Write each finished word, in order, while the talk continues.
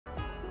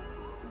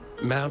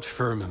Mount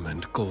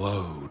Firmament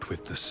glowed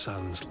with the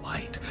sun's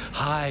light,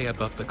 high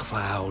above the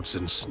clouds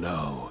and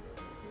snow.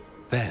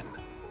 Then,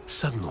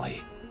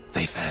 suddenly,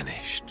 they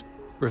vanished,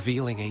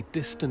 revealing a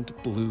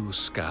distant blue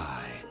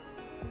sky.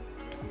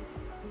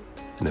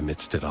 And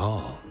amidst it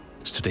all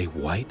stood a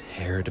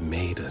white-haired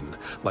maiden,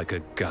 like a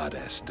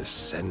goddess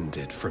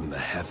descended from the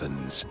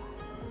heavens.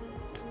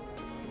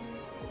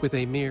 With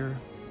a mere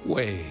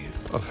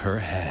wave of her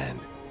hand,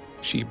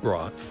 she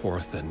brought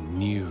forth a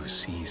new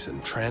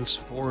season,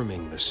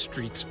 transforming the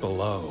streets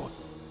below.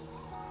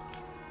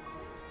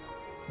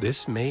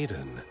 This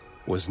maiden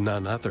was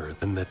none other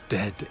than the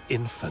dead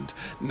infant,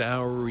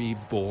 now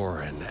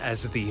reborn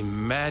as the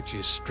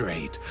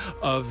magistrate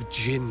of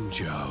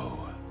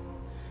Jinzhou.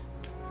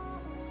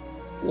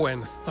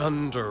 When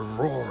thunder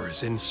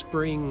roars in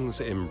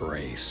spring's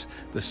embrace,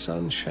 the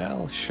sun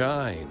shall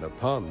shine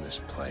upon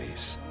this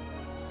place.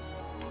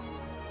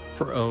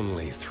 For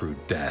only through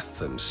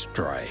death and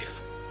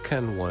strife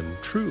can one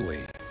truly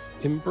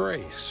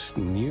embrace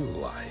new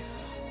life.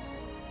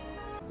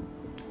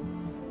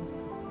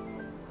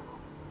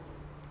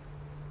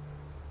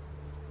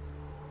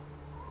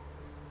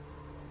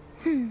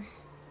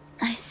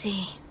 I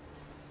see.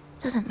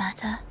 Doesn't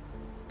matter.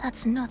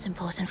 That's not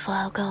important for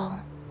our goal.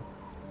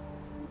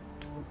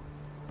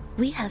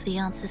 We have the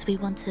answers we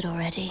wanted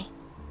already.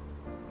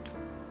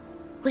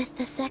 With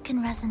the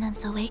second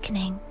resonance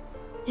awakening,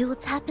 we will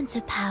tap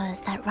into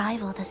powers that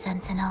rival the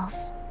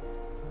Sentinels.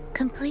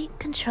 Complete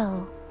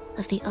control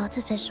of the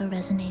artificial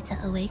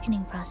resonator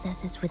awakening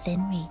process is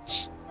within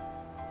reach.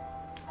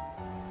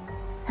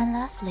 And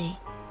lastly,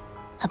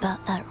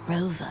 about that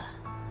rover.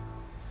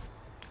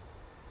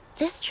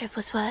 This trip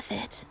was worth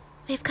it.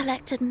 We've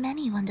collected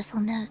many wonderful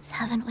notes,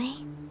 haven't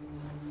we?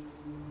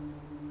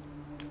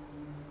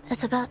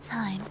 It's about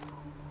time.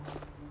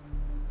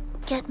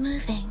 Get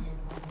moving.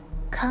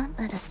 Can't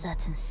let a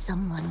certain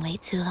someone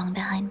wait too long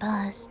behind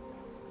bars.